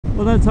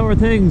Well, that's how are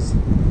things.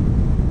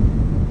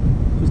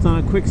 Just on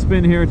a quick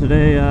spin here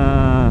today.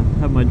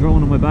 Have my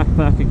drone in my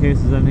backpack in case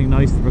there's anything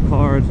nice to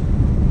record.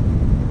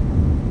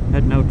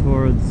 Heading out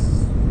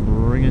towards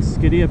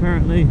Ringaskiddy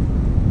apparently.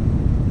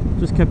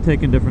 Just kept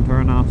taking different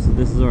turn-offs, so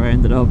this is where I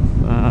ended up.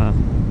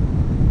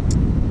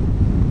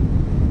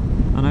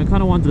 And I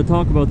kind of wanted to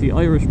talk about the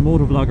Irish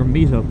Motovlogger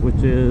Meetup,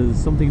 which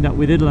is something that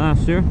we did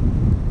last year,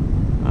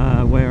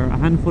 where a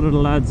handful of the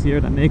lads here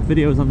that make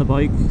videos on the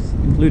bikes,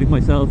 including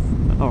myself,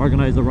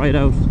 organised a ride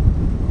out.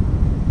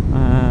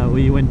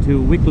 We went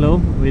to Wicklow.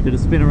 We did a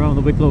spin around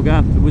the Wicklow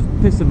Gap. It was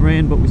piss and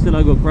rain, but we still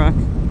had a good crack.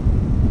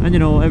 And you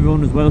know,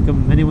 everyone was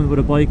welcome. Anyone with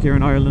a bike here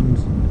in Ireland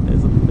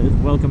is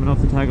welcome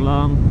enough to tag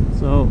along.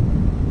 So,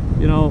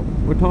 you know,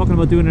 we're talking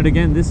about doing it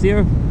again this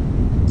year.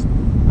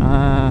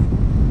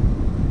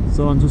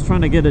 So I'm just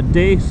trying to get a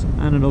date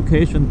and a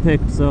location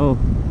picked. So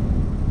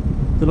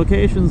the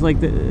locations,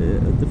 like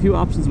the few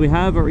options we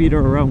have, are either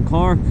around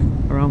Cork,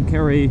 around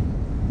Kerry,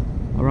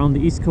 around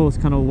the east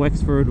coast, kind of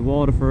Wexford,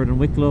 Waterford and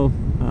Wicklow,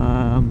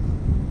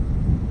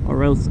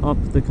 or else up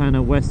the kind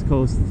of west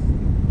coast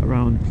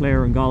around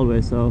Clare and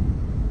Galway. So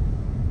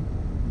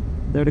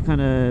they're the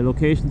kind of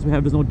locations we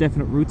have. There's no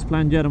definite routes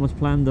planned yet. I must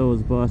plan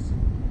those, but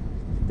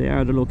they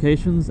are the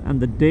locations.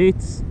 And the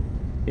dates,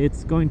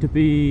 it's going to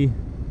be,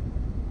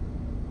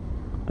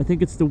 I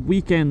think it's the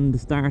weekend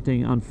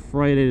starting on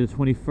Friday the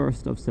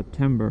 21st of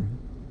September.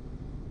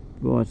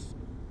 But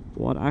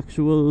what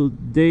actual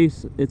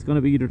date, it's going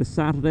to be either the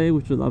Saturday,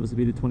 which will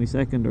obviously be the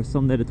 22nd, or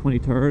Sunday the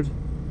 23rd.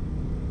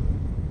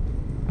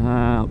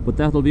 But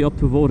that'll be up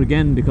to vote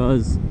again,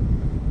 because,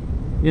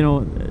 you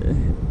know,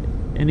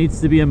 it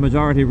needs to be a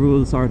majority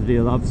rule sort of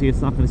deal. Obviously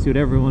it's not going to suit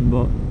everyone,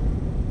 but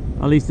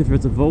at least if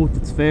it's a vote,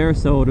 it's fair.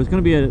 So there's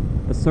going to be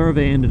a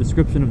survey in the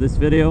description of this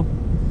video.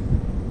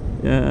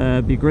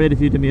 It'd be great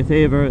if you did me a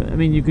favour. I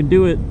mean, you can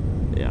do it.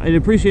 I'd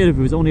appreciate if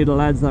it was only the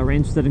lads that were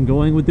interested in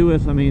going would do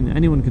it. I mean,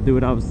 anyone could do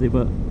it obviously,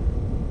 but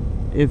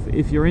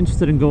if you're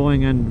interested in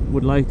going and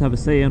would like to have a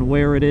say on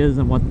where it is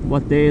and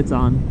what day it's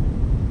on,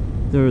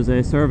 there's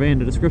a survey in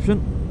the description.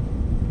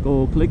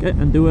 Go click it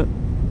and do it,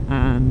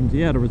 and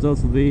yeah, the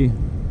results will be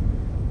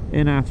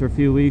in after a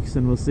few weeks,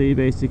 and we'll see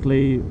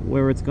basically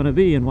where it's going to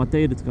be and what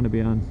date it's going to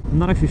be on. I'm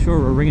not actually sure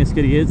where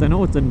Ringaskiddy is. I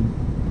know it's in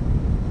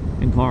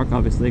Cork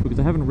obviously, because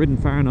I haven't ridden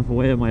far enough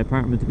away of my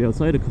apartment to be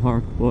outside of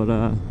Cork, but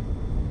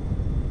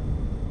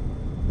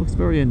looks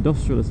very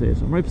industrial estate.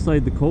 I'm right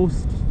beside the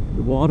coast,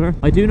 the water.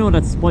 I do know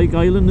that Spike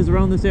Island is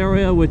around this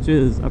area, which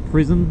is a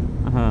prison.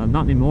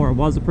 Not anymore, it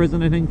was a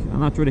prison I think. I'm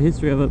not sure the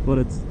history of it, but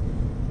it's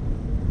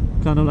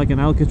kind of like an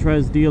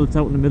Alcatraz deal. It's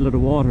out in the middle of the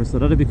water, so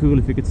that'd be cool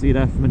if you could see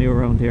that from anywhere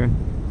around here.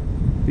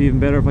 It'd be even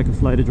better if I could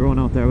fly the drone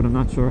out there, but I'm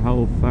not sure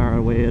how far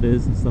away it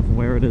is and stuff and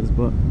where it is,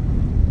 but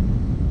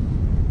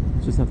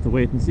just have to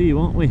wait and see,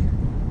 won't we?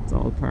 It's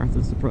all part of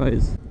the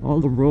surprise.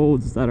 All the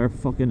roads that are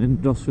fucking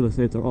industrial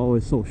estates are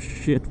always so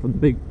shit, from the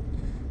big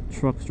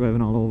trucks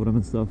driving all over them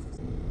and stuff.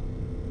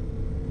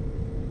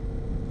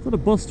 Is that a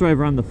bus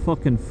driver on the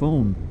fucking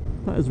phone?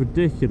 That is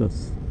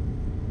ridiculous.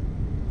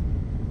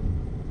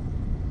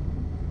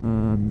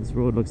 This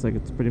road looks like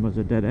it's pretty much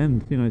a dead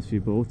end. See a nice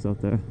few boats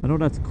out there. I know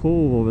that's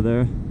Cove over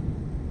there.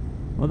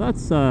 Well,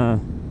 that's I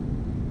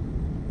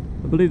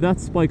believe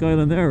that's Spike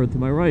Island there to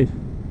my right.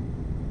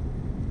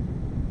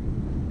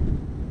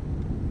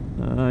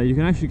 You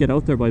can actually get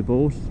out there by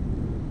boat.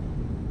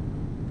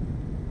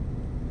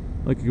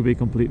 Like, I could be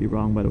completely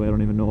wrong, by the way. I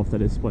don't even know if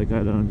that is Spike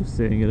Island. I'm just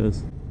saying it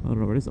is. I don't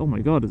know where it is. Oh my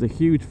god, it's a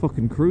huge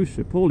fucking cruise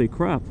ship. Holy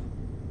crap.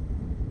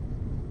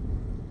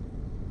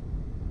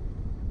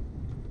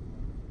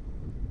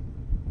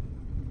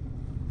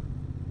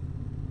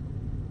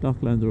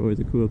 Docklands are always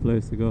a cool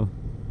place to go.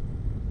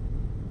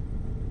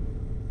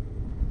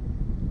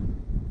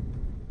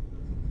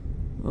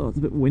 Oh, it's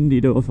a bit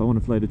windy though if I want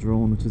to fly the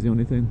drone, which is the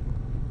only thing.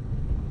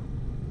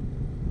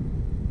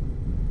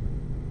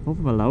 I hope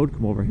I'm allowed to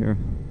come over here.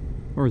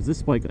 Or is this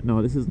Spike?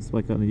 No, this isn't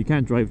Spike Island. You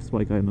can't drive to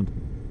Spike Island.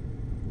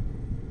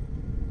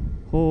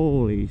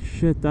 Holy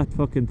shit, that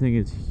fucking thing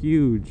is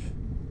huge.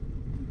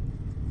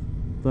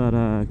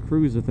 That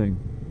cruiser thing.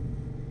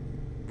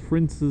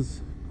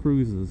 Princess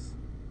Cruises.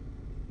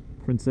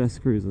 Princess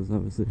Cruises,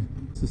 obviously.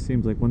 This just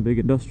seems like one big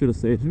industrial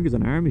estate. I think there's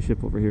an army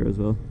ship over here as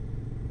well.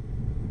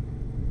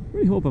 I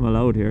really hope I'm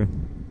allowed here.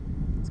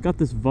 It's got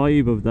this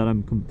vibe of that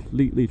I'm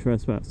completely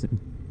trespassing.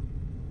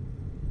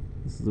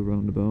 This is a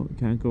roundabout.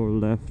 Can't go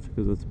left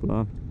because it's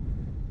blocked.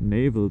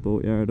 Naval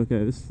boatyard.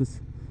 Okay, this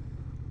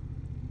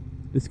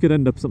could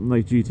end up something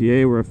like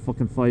GTA, where a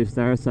fucking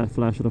 5-star sat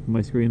flashing up on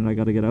my screen and I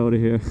gotta get out of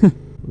here.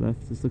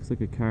 Left. This looks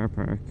like a car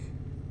park.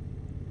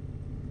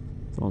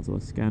 It's also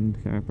a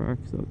scanned car park,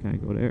 so I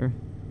can't go there.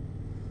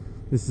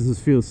 This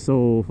just feels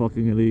so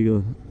fucking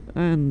illegal.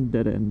 And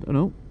dead end. Oh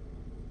no.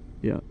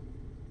 Yeah.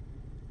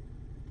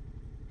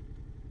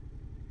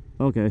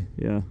 Okay,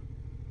 yeah.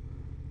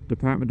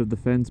 Department of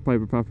Defense,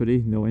 private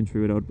property, no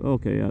entry without...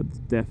 Okay, yeah, it's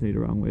definitely the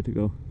wrong way to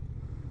go.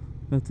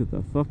 Let's get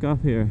the fuck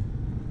off here.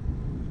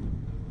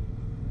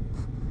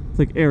 It's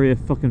like Area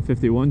fucking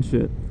 51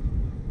 shit.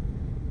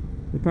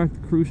 They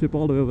parked the cruise ship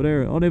all the way over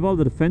there. Oh, they've all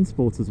the defense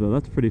boats as well.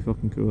 That's pretty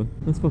fucking cool.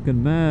 That's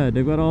fucking mad.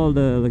 They've got all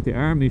the, like, the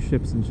army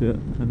ships and shit.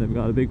 And they've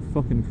got a big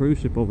fucking cruise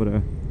ship over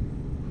there.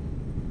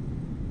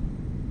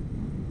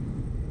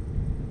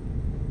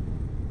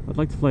 I'd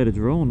like to fly the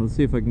drone. We'll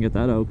see if I can get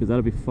that out, because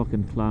that'll be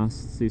fucking class.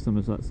 See some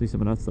of that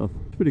stuff.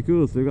 It's pretty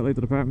cool. So they've got like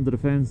the Department of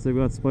Defense. They've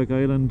got Spike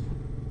Island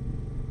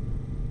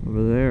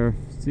over there.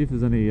 See if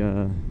there's any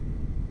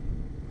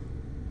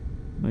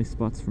nice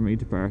spots for me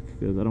to park,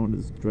 because I don't want to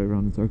just drive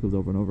around in circles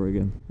over and over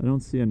again. I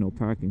don't see a no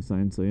parking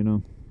sign, so you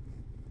know.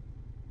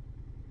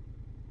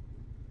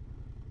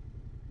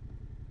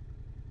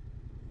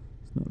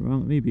 There's nothing wrong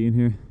with me being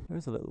here.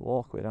 There's a little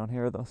walkway down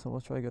here though, so we'll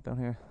try to get down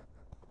here.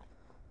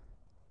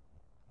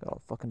 Got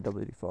all fucking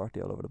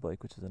WD-40 all over the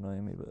bike, which is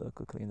annoying me, but I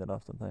could clean that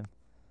off sometime.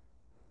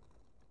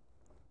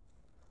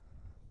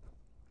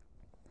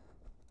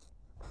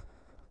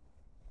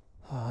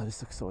 Oh,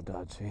 this looks so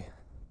dodgy.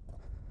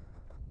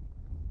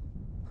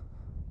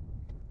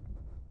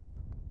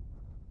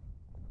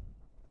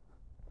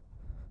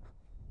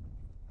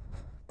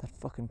 That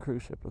fucking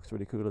cruise ship looks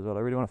really cool as well. I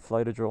really want to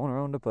fly the drone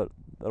around it, but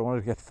I don't want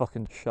it to get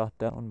fucking shot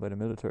down by the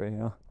military, you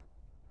know.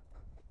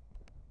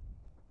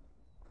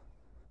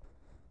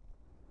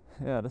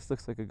 Yeah, this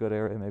looks like a good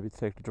area maybe to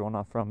take the drone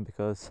off from,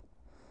 because,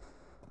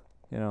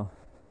 you know,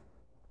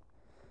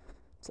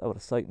 it's out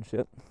of sight and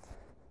shit.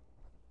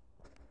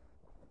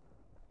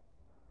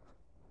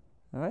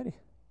 Alrighty.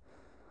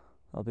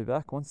 I'll be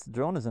back once the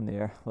drone is in the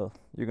air. Well,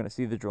 you're going to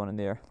see the drone in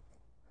the air.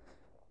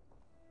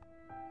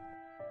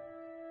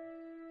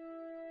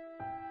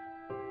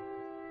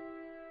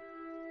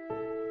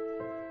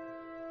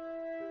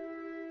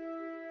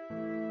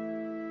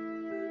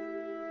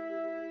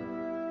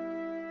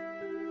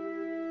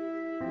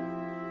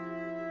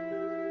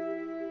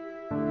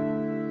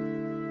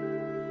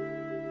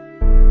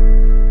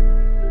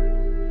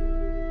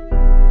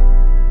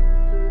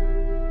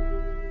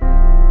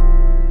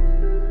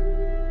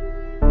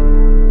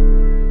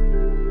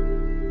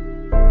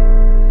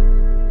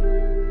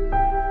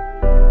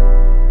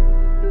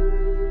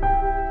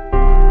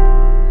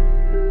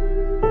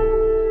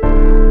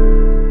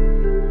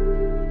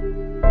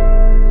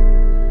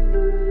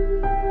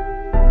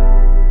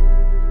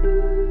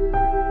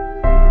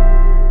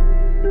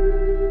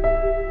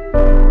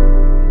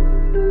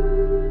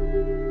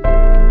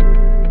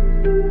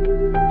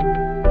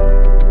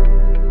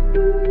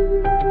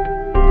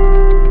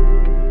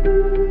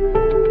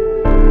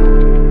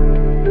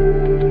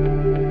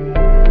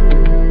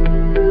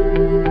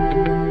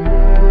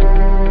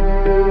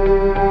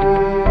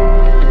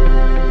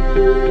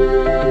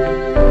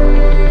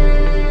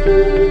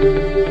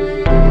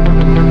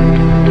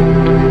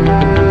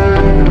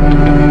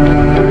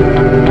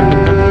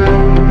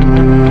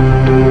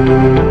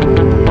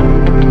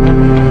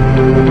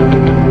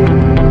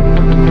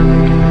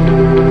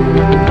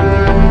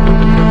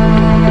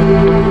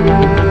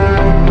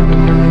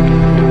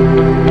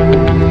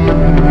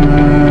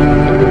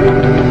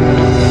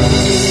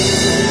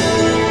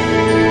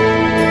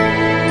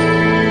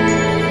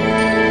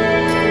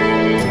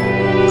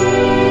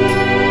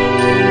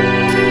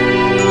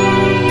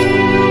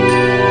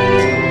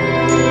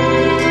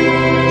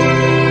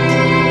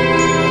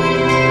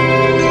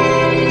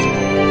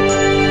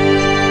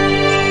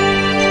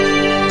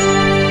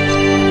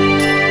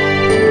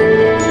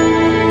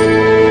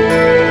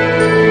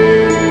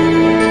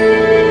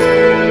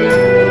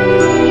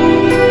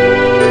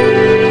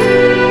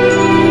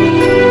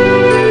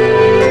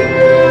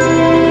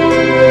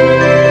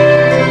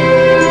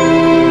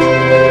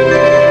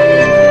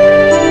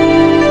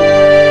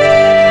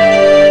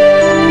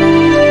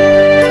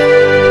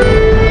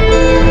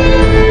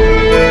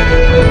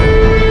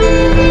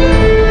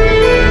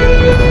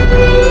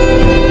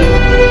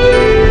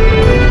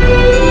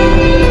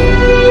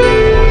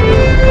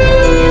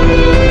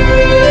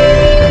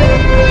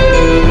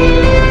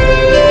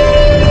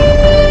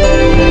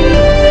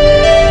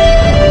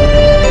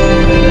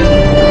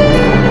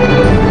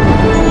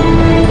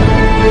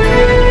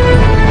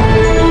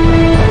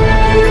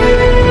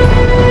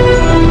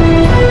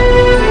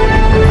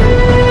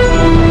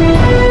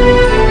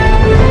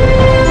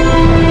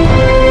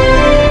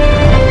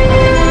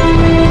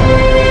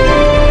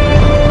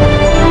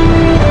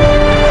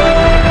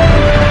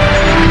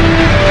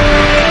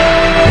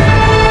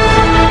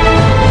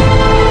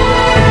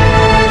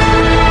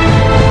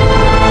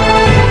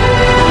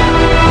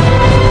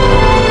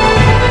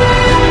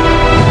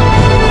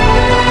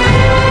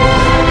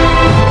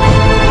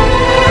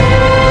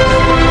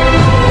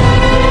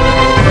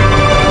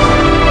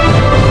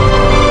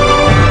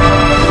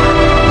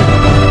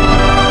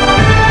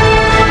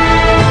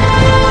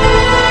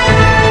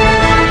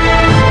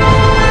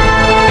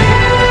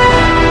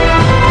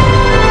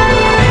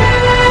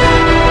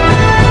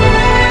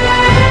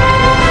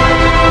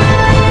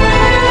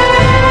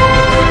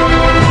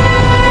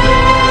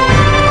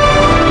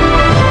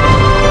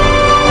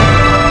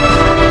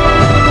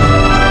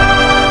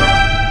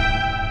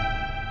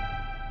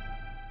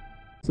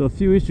 So a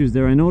few issues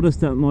there. I noticed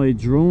that my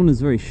drone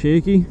is very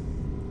shaky.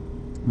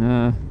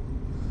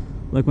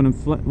 Like when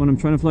I'm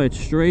trying to fly it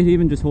straight,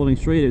 even just holding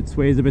straight, it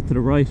sways a bit to the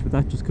right, but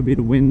that just could be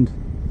the wind.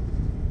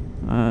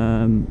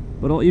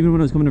 But even when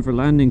I was coming in for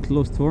landing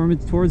close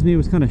towards me, it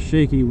was kind of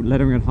shaky,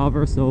 letting it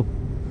hover, so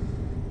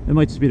it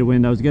might just be the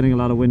wind. I was getting a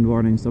lot of wind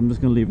warnings, so I'm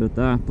just going to leave it at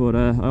that. But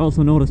I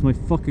also noticed my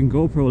fucking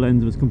GoPro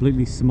lens was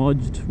completely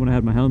smudged when I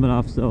had my helmet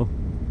off, so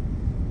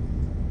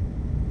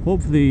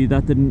hopefully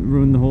that didn't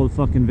ruin the whole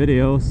fucking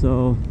video.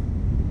 So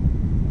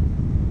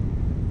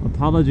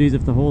apologies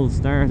if the whole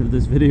start of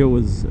this video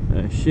was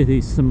a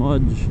shitty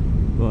smudge,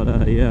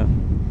 but yeah.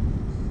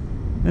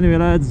 Anyway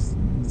lads,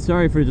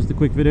 sorry for just a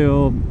quick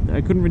video. I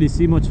couldn't really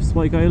see much of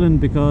Spike Island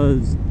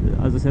because,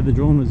 as I said, the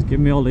drone was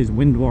giving me all these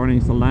wind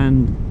warnings to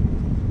land.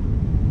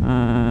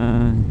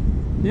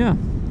 Yeah,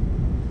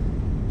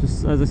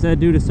 just as I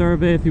said, do the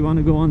survey if you want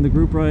to go on the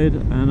group ride,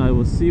 and I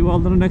will see you all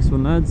in the next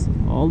one lads.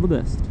 All the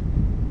best.